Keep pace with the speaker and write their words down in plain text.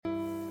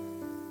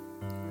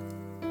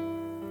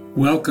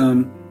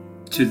Welcome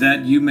to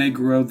That You May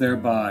Grow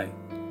Thereby,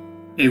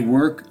 a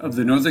work of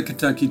the Northern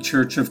Kentucky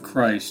Church of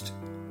Christ.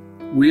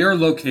 We are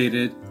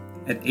located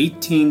at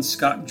 18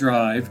 Scott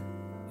Drive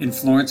in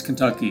Florence,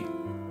 Kentucky.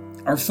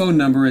 Our phone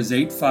number is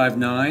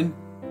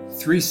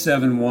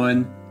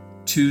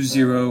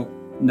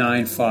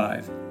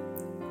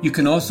 859-371-2095. You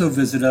can also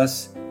visit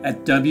us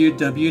at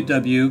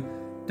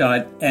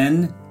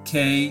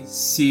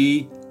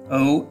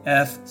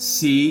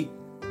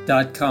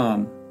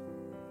www.nkcofc.com.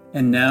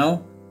 And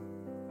now,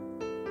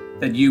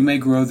 that you may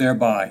grow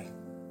thereby.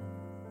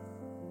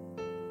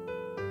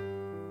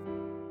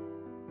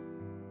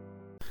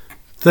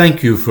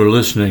 Thank you for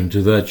listening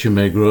to That You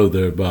May Grow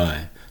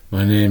Thereby.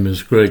 My name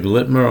is Greg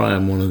Littmer. I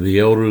am one of the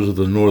elders of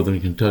the Northern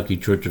Kentucky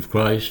Church of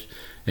Christ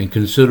and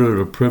consider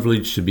it a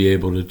privilege to be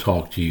able to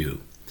talk to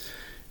you.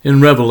 In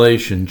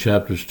Revelation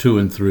chapters 2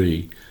 and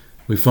 3,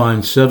 we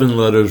find 7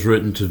 letters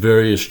written to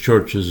various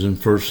churches in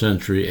first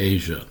century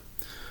Asia.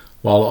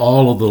 While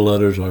all of the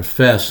letters are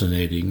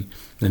fascinating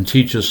and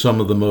teach us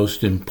some of the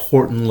most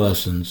important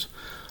lessons,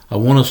 I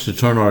want us to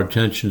turn our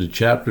attention to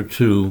chapter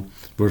 2,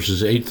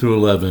 verses 8 through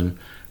 11,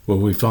 where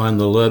we find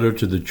the letter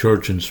to the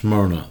church in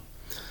Smyrna.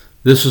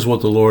 This is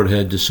what the Lord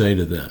had to say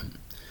to them.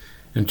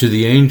 And to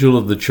the angel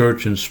of the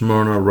church in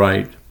Smyrna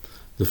write,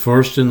 the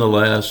first and the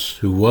last,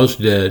 who was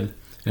dead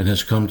and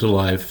has come to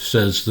life,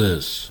 says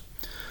this,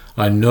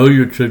 I know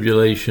your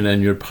tribulation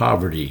and your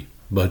poverty,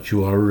 but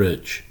you are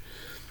rich,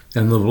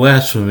 and the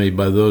blasphemy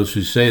by those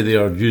who say they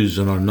are Jews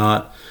and are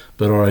not,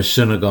 but are a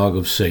synagogue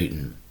of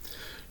Satan.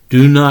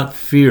 Do not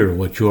fear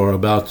what you are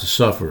about to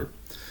suffer.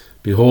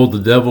 Behold, the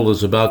devil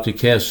is about to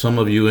cast some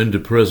of you into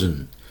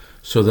prison,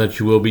 so that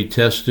you will be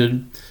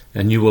tested,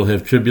 and you will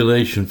have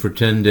tribulation for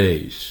 10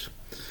 days.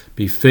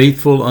 Be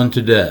faithful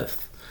unto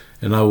death,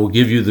 and I will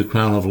give you the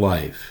crown of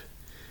life.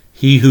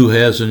 He who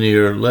has an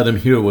ear, let him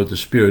hear what the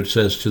Spirit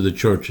says to the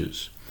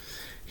churches.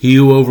 He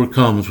who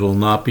overcomes will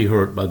not be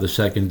hurt by the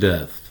second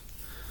death.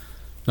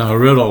 Now, I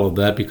read all of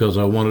that because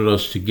I wanted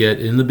us to get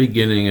in the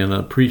beginning an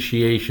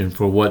appreciation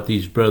for what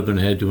these brethren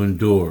had to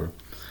endure,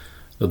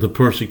 of the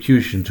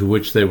persecution to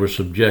which they were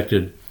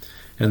subjected,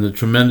 and the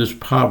tremendous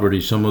poverty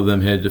some of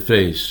them had to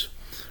face,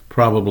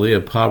 probably a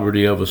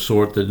poverty of a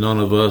sort that none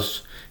of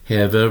us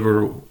have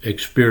ever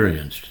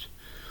experienced.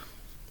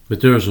 But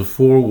there is a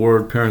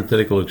 4-word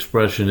parenthetical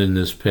expression in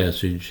this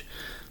passage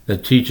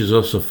that teaches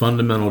us a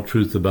fundamental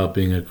truth about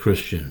being a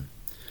Christian.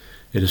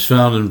 It is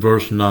found in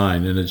verse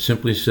 9, and it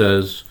simply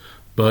says,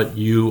 but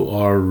you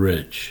are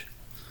rich.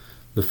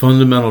 The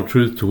fundamental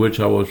truth to which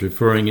I was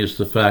referring is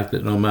the fact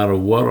that no matter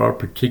what our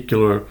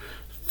particular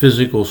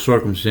physical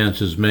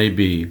circumstances may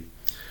be,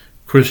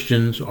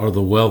 Christians are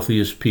the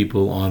wealthiest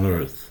people on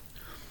earth.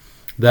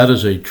 That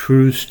is a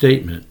true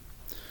statement,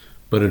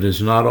 but it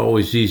is not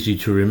always easy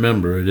to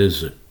remember,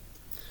 is it?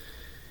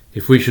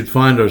 If we should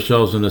find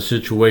ourselves in a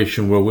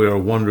situation where we are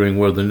wondering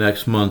where the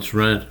next month's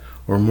rent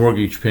or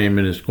mortgage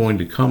payment is going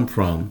to come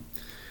from,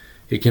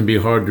 it can be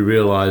hard to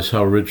realize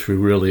how rich we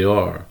really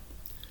are.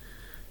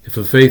 If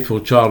a faithful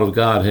child of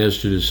God has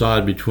to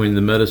decide between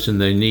the medicine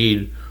they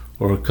need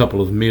or a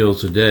couple of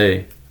meals a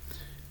day,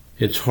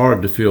 it's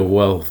hard to feel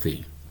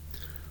wealthy.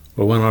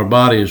 Or when our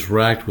body is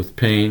racked with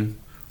pain,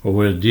 or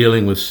we're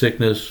dealing with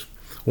sickness,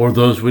 or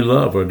those we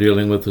love are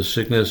dealing with the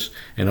sickness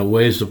and it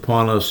weighs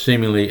upon us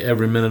seemingly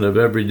every minute of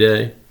every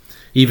day,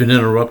 even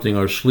interrupting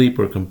our sleep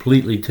or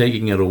completely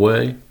taking it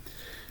away,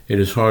 it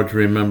is hard to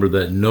remember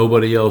that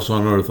nobody else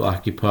on earth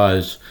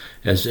occupies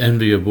as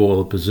enviable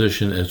a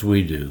position as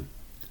we do.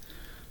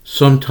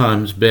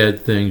 Sometimes bad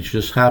things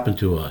just happen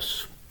to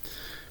us.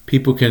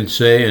 People can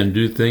say and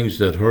do things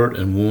that hurt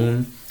and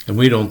wound, and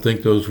we don't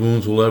think those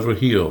wounds will ever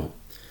heal.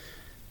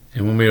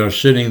 And when we are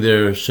sitting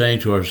there saying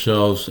to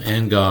ourselves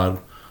and God,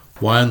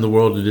 why in the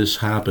world did this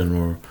happen,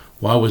 or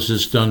why was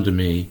this done to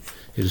me,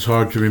 it is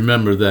hard to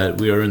remember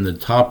that we are in the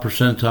top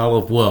percentile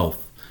of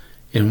wealth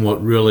in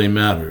what really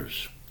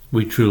matters.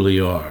 We truly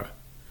are.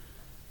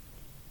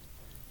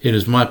 It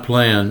is my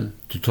plan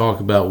to talk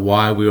about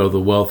why we are the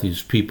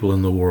wealthiest people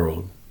in the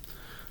world.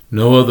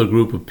 No other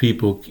group of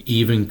people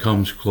even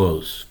comes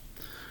close.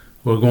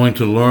 We're going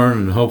to learn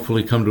and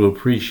hopefully come to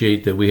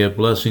appreciate that we have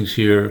blessings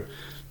here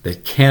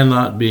that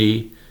cannot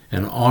be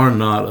and are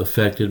not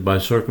affected by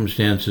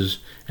circumstances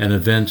and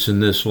events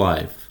in this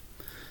life.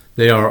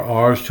 They are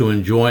ours to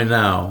enjoy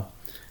now,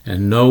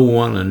 and no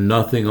one and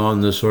nothing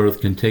on this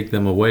earth can take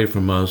them away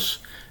from us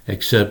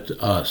except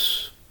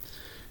us.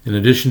 In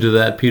addition to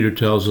that, Peter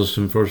tells us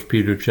in 1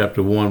 Peter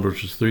chapter 1,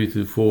 verses 3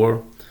 through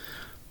 4,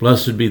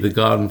 Blessed be the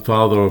God and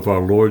Father of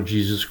our Lord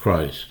Jesus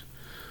Christ,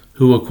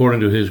 who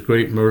according to his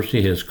great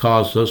mercy has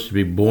caused us to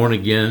be born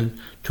again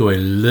to a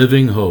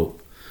living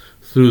hope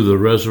through the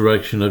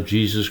resurrection of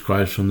Jesus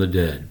Christ from the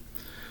dead,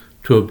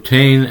 to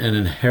obtain an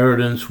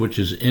inheritance which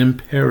is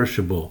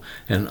imperishable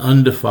and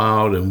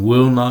undefiled and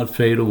will not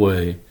fade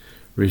away,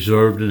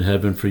 reserved in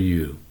heaven for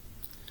you.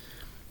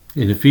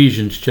 In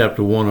Ephesians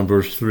chapter 1 and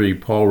verse 3,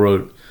 Paul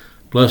wrote,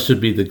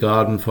 Blessed be the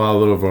God and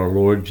Father of our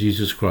Lord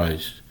Jesus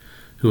Christ,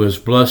 who has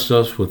blessed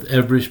us with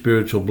every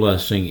spiritual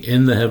blessing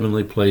in the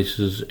heavenly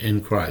places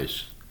in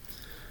Christ.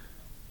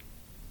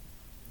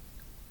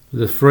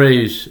 The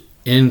phrase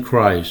 "in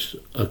Christ"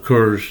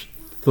 occurs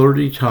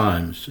 30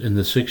 times in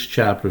the 6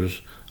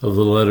 chapters of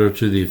the letter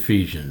to the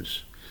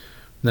Ephesians.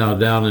 Now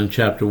down in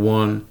chapter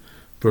 1,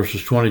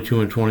 verses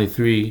 22 and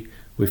 23,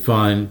 we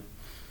find,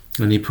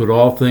 "And he put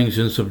all things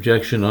in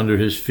subjection under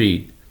his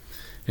feet,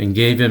 and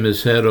gave him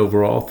his head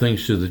over all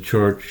things to the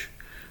church,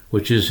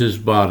 which is his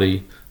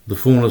body, the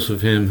fullness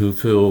of him who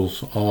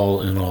fills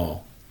all in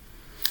all."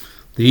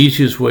 The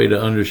easiest way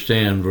to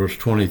understand verse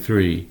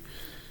 23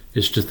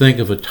 is to think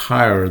of a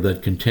tire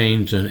that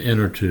contains an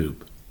inner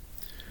tube.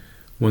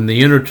 When the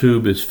inner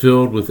tube is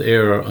filled with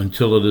air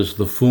until it is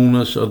the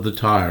fullness of the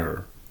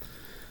tire,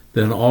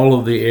 then all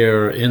of the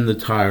air in the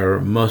tire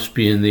must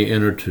be in the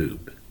inner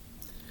tube.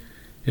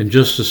 In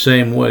just the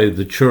same way,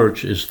 the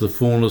church is the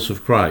fullness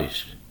of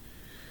Christ,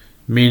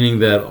 meaning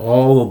that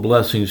all the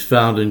blessings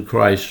found in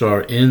Christ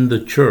are in the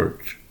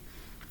church,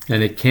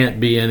 and it can't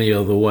be any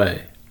other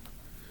way.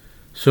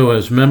 So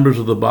as members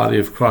of the body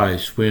of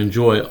Christ, we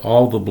enjoy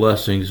all the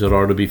blessings that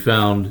are to be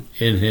found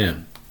in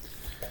him.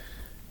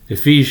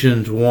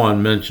 Ephesians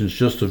 1 mentions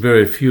just a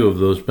very few of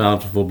those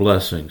bountiful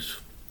blessings.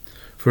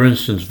 For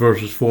instance,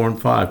 verses 4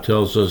 and 5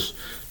 tells us,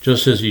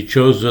 "Just as he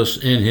chose us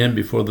in him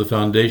before the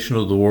foundation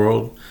of the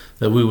world,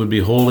 that we would be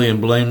holy and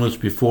blameless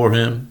before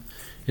him.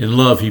 In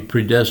love he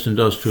predestined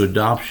us to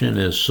adoption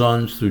as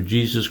sons through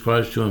Jesus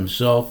Christ to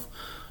himself,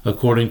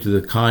 according to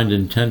the kind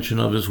intention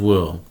of his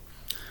will.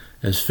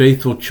 As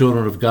faithful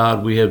children of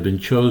God, we have been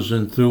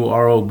chosen through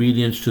our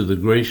obedience to the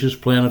gracious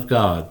plan of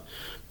God,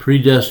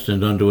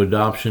 predestined unto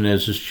adoption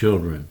as his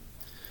children."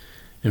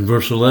 In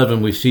verse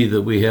 11, we see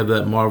that we have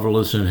that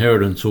marvelous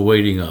inheritance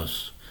awaiting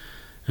us.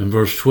 In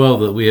verse 12,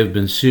 that we have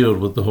been sealed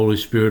with the Holy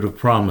Spirit of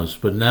promise.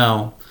 But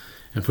now,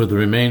 and for the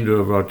remainder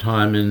of our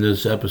time in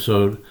this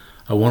episode,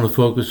 I want to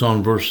focus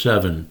on verse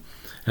 7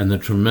 and the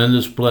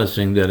tremendous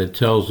blessing that it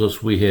tells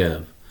us we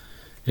have.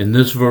 In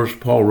this verse,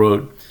 Paul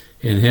wrote,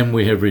 "In him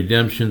we have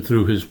redemption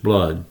through his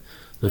blood,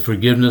 the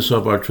forgiveness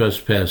of our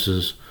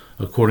trespasses,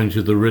 according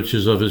to the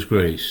riches of his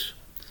grace."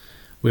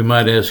 We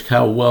might ask,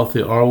 how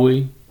wealthy are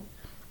we?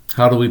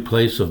 How do we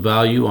place a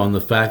value on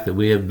the fact that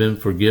we have been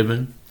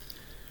forgiven?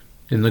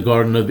 In the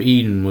Garden of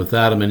Eden with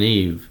Adam and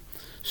Eve,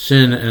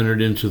 sin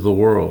entered into the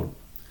world.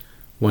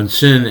 When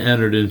sin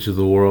entered into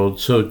the world,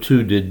 so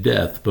too did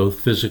death, both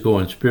physical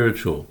and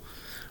spiritual,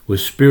 with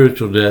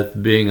spiritual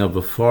death being of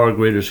a far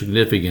greater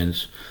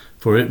significance,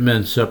 for it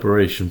meant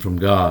separation from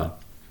God.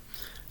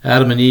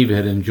 Adam and Eve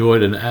had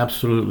enjoyed an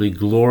absolutely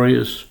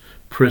glorious,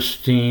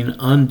 pristine,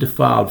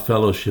 undefiled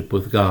fellowship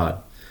with God.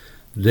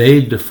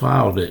 They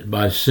defiled it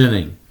by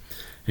sinning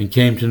and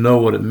came to know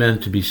what it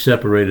meant to be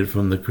separated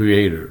from the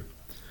Creator.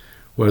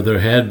 Where there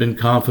had been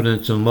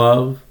confidence and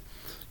love,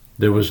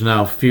 there was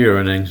now fear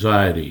and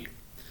anxiety.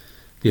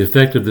 The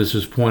effect of this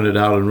is pointed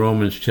out in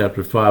Romans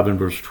chapter 5 and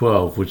verse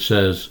 12, which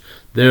says,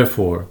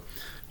 "Therefore,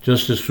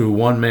 just as through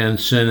one man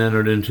sin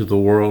entered into the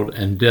world,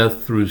 and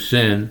death through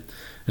sin,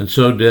 and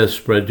so death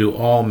spread to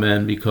all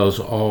men because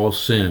all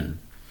sinned."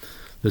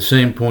 The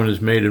same point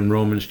is made in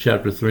Romans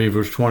chapter 3,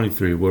 verse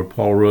 23, where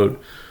Paul wrote,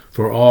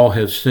 "For all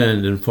have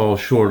sinned and fall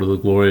short of the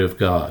glory of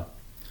God."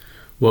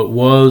 What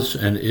was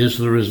and is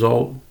the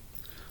result?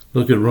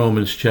 Look at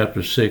Romans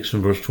chapter 6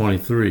 and verse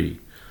 23.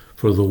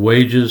 "For the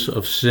wages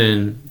of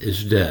sin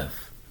is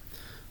death."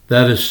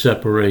 That is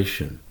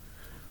separation.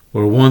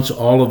 Where once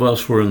all of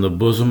us were in the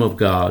bosom of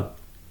God,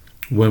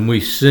 when we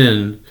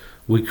sinned,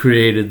 we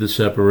created the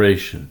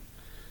separation.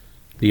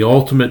 The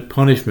ultimate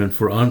punishment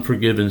for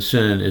unforgiven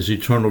sin is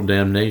eternal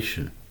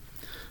damnation.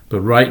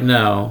 But right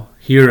now,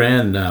 here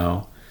and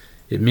now,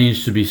 it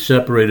means to be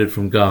separated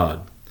from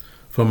God,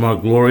 from our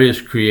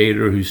glorious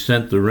Creator who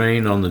sent the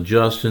rain on the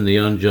just and the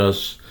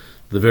unjust,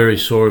 the very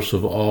source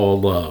of all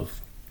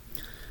love.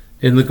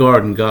 In the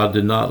garden, God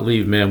did not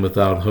leave man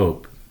without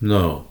hope.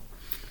 No.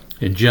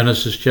 In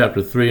Genesis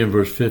chapter 3 and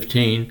verse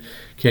 15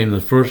 came the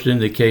first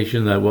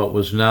indication that what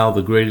was now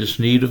the greatest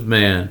need of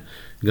man,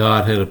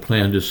 God had a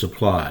plan to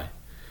supply.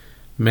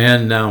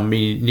 Man now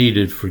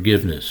needed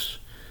forgiveness.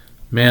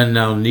 Man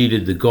now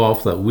needed the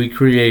gulf that we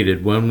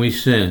created when we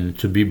sinned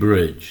to be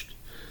bridged.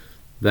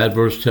 That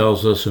verse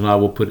tells us, "And I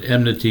will put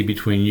enmity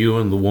between you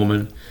and the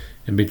woman,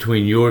 and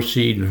between your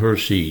seed and her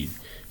seed.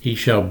 He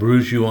shall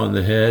bruise you on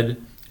the head,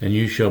 and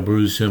you shall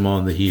bruise him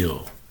on the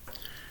heel."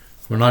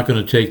 We're not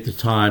going to take the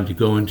time to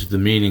go into the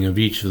meaning of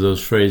each of those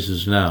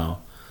phrases now.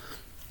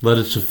 Let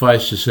it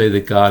suffice to say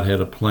that God had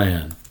a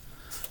plan.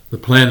 The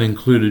plan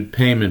included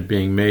payment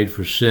being made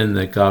for sin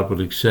that God would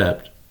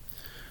accept.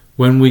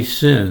 When we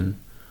sin,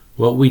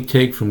 what we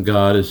take from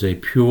God is a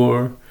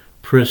pure,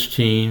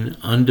 pristine,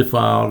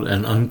 undefiled,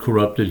 and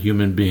uncorrupted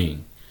human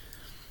being.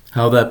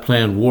 How that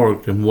plan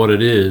worked and what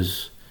it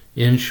is,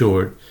 in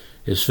short,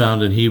 is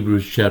found in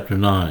Hebrews chapter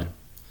 9.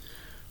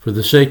 For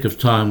the sake of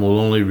time, we'll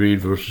only read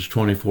verses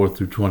 24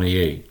 through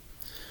 28.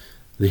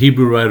 The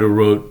Hebrew writer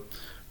wrote,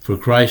 "For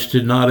Christ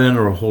did not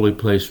enter a holy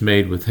place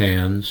made with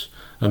hands,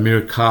 a mere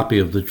copy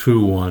of the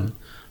true one,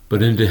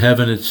 but into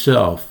heaven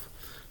itself,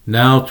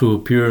 now to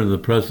appear in the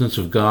presence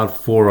of God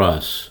for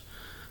us.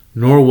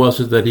 Nor was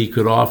it that he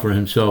could offer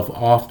himself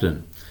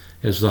often,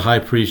 as the high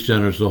priest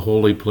enters the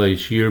holy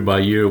place year by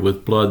year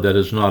with blood that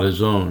is not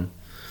his own.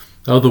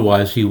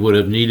 Otherwise he would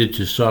have needed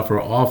to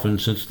suffer often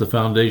since the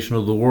foundation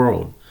of the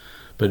world.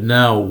 But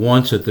now,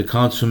 once at the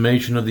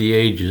consummation of the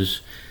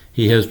ages,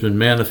 he has been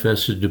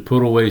manifested to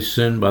put away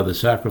sin by the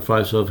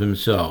sacrifice of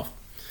himself.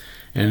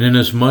 And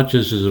inasmuch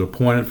as it is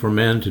appointed for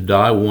man to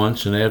die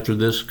once, and after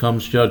this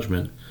comes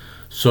judgment,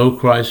 so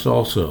Christ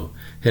also,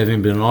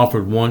 having been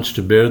offered once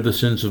to bear the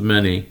sins of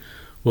many,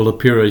 will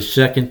appear a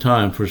second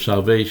time for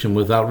salvation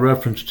without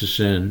reference to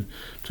sin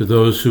to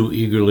those who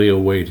eagerly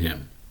await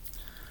him.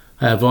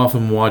 I have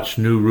often watched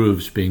new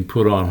roofs being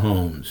put on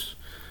homes.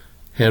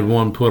 Had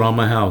one put on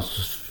my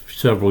house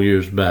several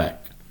years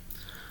back.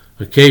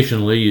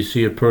 Occasionally you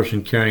see a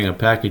person carrying a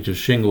package of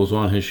shingles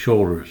on his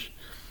shoulders,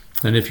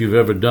 and if you've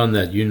ever done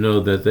that, you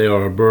know that they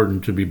are a burden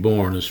to be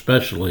borne,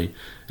 especially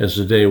as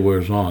the day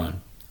wears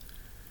on.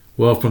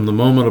 Well, from the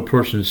moment a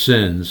person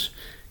sins,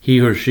 he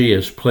or she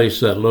has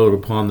placed that load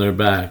upon their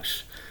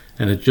backs,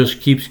 and it just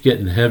keeps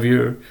getting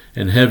heavier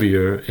and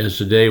heavier as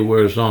the day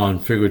wears on,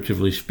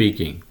 figuratively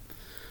speaking.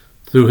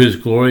 Through his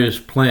glorious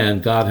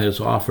plan, God has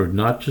offered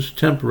not just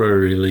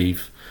temporary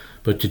relief,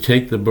 but to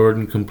take the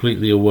burden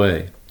completely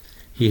away.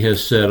 He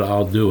has said,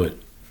 "I'll do it."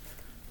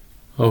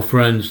 Oh,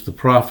 friends, the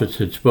prophets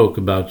had spoke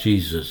about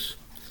Jesus.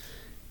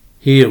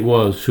 He it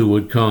was who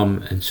would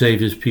come and save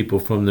his people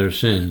from their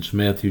sins,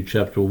 Matthew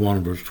chapter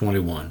 1, verse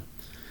 21.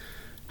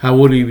 How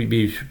would he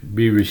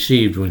be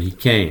received when he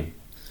came?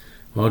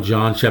 Well,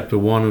 John chapter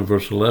 1 and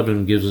verse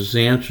 11 gives us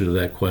the answer to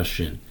that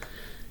question.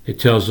 It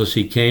tells us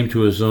he came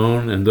to his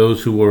own, and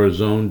those who were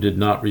his own did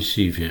not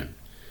receive him.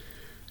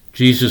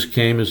 Jesus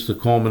came as the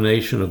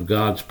culmination of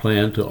God's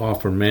plan to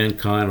offer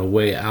mankind a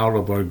way out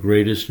of our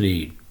greatest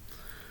need.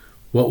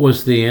 What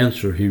was the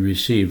answer he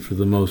received for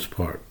the most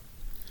part?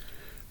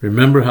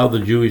 Remember how the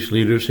Jewish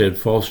leaders had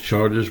false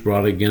charges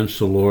brought against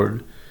the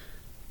Lord,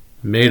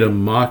 made a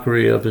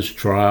mockery of his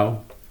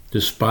trial,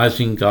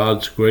 despising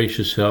God's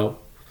gracious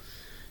help?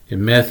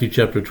 In Matthew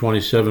chapter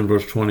 27,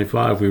 verse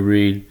 25, we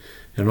read,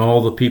 "And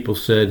all the people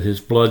said, 'His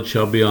blood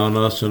shall be on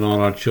us and on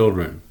our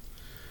children.'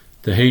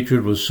 The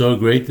hatred was so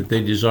great that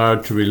they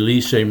desired to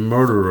release a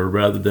murderer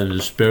rather than to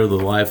spare the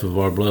life of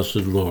our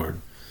blessed Lord.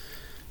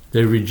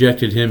 They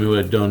rejected him who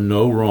had done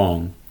no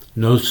wrong.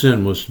 No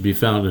sin was to be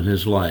found in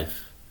his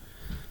life.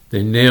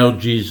 They nailed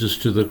Jesus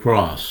to the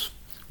cross.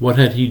 What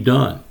had he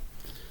done?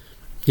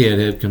 He had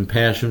had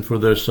compassion for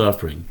their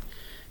suffering.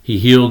 He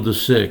healed the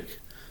sick,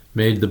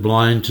 made the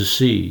blind to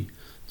see,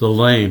 the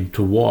lame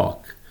to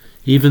walk.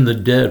 Even the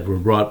dead were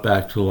brought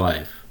back to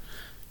life.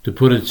 To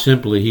put it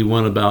simply, he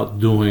went about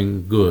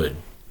doing good.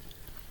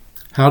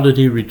 How did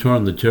he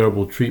return the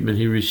terrible treatment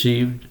he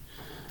received?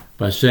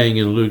 By saying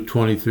in Luke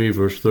 23,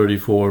 verse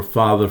 34,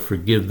 "Father,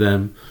 forgive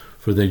them,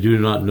 for they do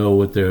not know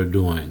what they are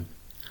doing."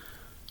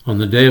 On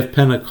the day of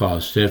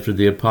Pentecost, after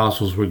the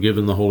apostles were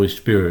given the Holy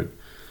Spirit,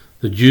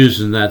 the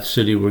Jews in that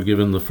city were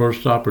given the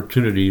first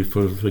opportunity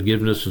for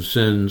forgiveness of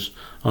sins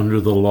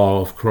under the law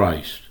of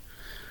Christ.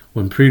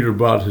 When Peter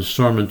brought his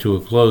sermon to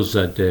a close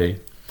that day,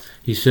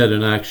 he said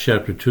in Acts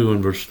chapter 2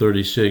 and verse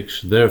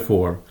 36,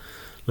 "Therefore,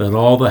 let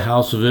all the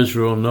house of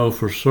Israel know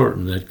for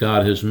certain that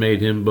God has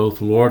made him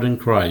both Lord and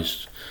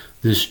Christ,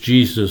 this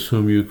Jesus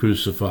whom you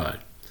crucified."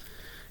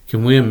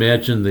 Can we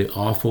imagine the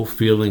awful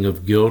feeling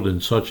of guilt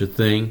in such a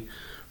thing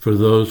for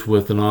those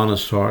with an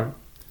honest heart?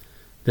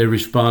 They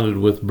responded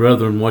with,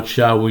 "Brethren, what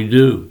shall we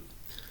do?"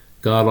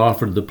 God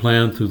offered the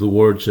plan through the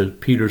words that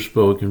Peter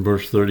spoke in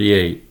verse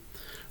 38.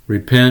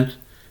 "Repent,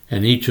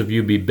 and each of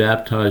you be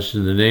baptized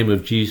in the name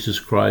of Jesus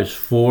Christ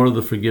for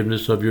the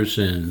forgiveness of your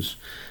sins,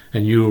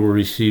 and you will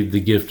receive the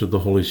gift of the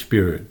Holy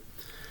Spirit."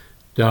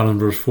 Down in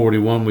verse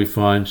 41 we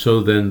find,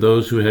 "So then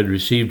those who had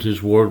received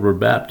his word were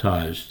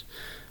baptized,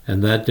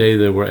 and that day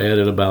there were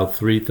added about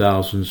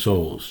 3,000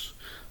 souls."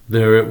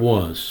 There it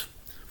was,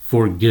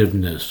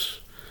 forgiveness.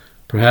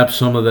 Perhaps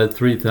some of that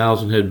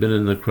 3,000 had been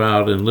in the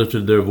crowd and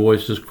lifted their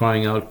voices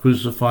crying out,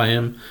 "Crucify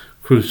him,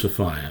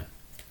 crucify him."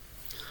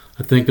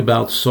 I think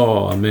about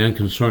Saul, a man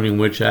concerning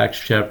which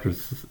Acts chapter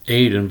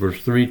 8 and verse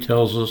 3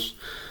 tells us,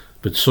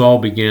 "But Saul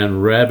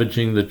began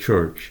ravaging the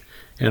church,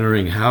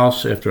 entering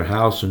house after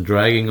house and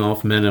dragging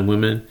off men and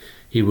women.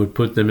 He would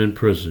put them in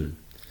prison."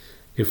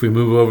 If we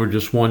move over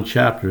just one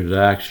chapter to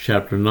Acts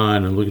chapter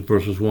 9 and look at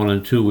verses 1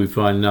 and 2, we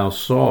find now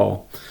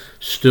Saul,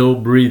 still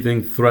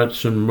breathing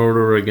threats and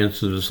murder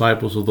against the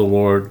disciples of the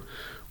Lord,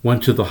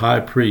 went to the high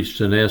priest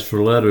and asked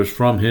for letters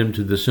from him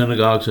to the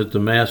synagogues at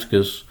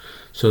Damascus,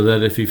 so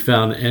that if he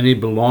found any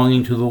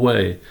belonging to the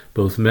way,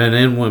 both men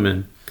and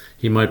women,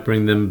 he might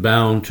bring them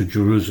bound to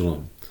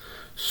Jerusalem.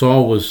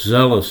 Saul was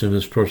zealous in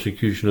his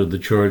persecution of the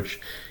church,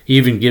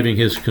 even giving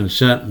his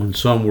consent when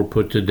some were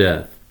put to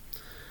death.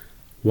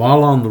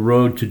 While on the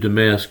road to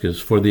Damascus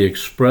for the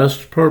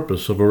expressed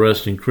purpose of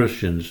arresting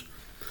Christians,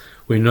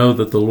 we know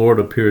that the Lord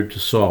appeared to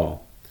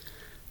Saul.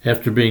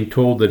 After being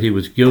told that he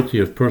was guilty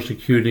of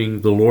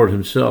persecuting the Lord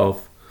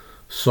himself,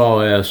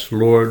 Saul asked,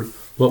 "Lord,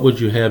 what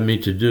would you have me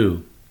to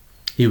do?"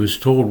 He was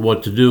told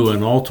what to do,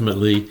 and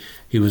ultimately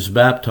he was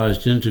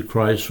baptized into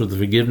Christ for the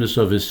forgiveness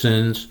of his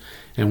sins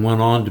and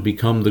went on to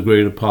become the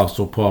great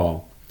apostle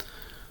Paul.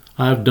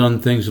 I have done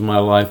things in my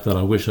life that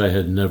I wish I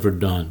had never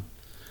done.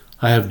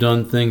 I have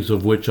done things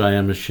of which I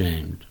am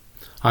ashamed.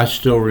 I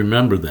still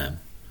remember them,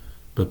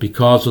 but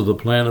because of the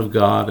plan of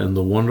God and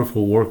the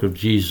wonderful work of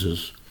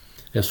Jesus,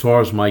 as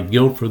far as my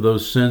guilt for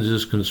those sins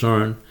is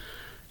concerned,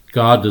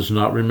 God does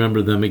not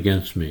remember them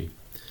against me.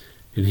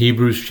 In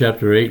Hebrews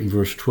chapter 8 and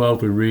verse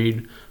 12 we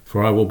read,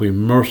 "For I will be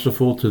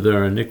merciful to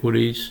their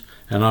iniquities,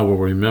 and I will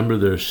remember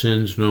their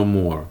sins no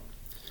more."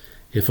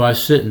 If I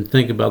sit and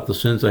think about the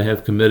sins I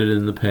have committed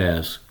in the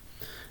past,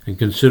 and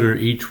consider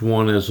each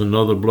one as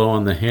another blow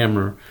on the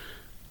hammer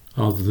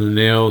of the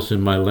nails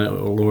in my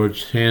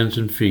Lord's hands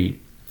and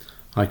feet,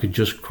 I could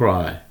just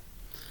cry.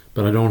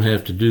 But I don't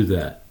have to do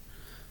that.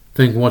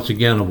 Think once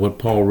again of what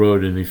Paul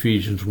wrote in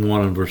Ephesians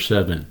 1 and verse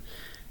 7.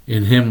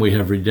 "In him we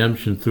have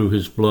redemption through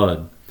his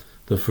blood,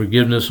 the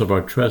forgiveness of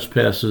our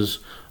trespasses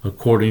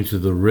according to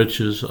the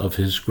riches of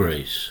his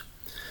grace."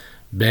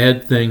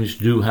 Bad things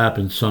do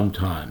happen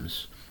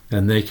sometimes,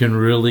 and they can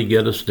really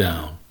get us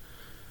down.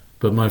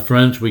 But my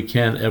friends, we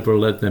can't ever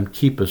let them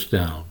keep us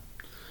down.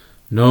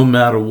 No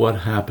matter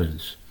what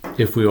happens,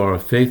 if we are a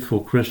faithful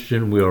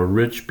Christian, we are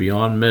rich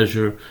beyond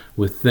measure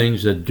with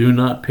things that do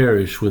not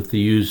perish with the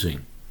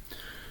using.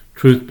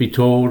 Truth be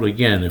told,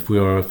 again, if we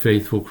are a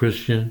faithful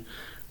Christian,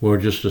 we're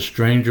just a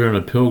stranger and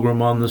a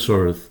pilgrim on this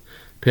earth,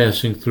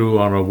 passing through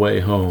on our way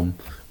home,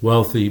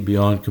 wealthy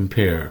beyond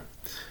compare.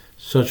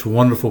 Such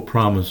wonderful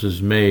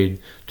promises made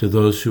to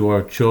those who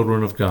are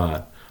children of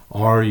God.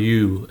 Are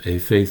you a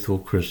faithful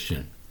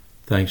Christian?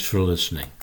 Thanks for listening.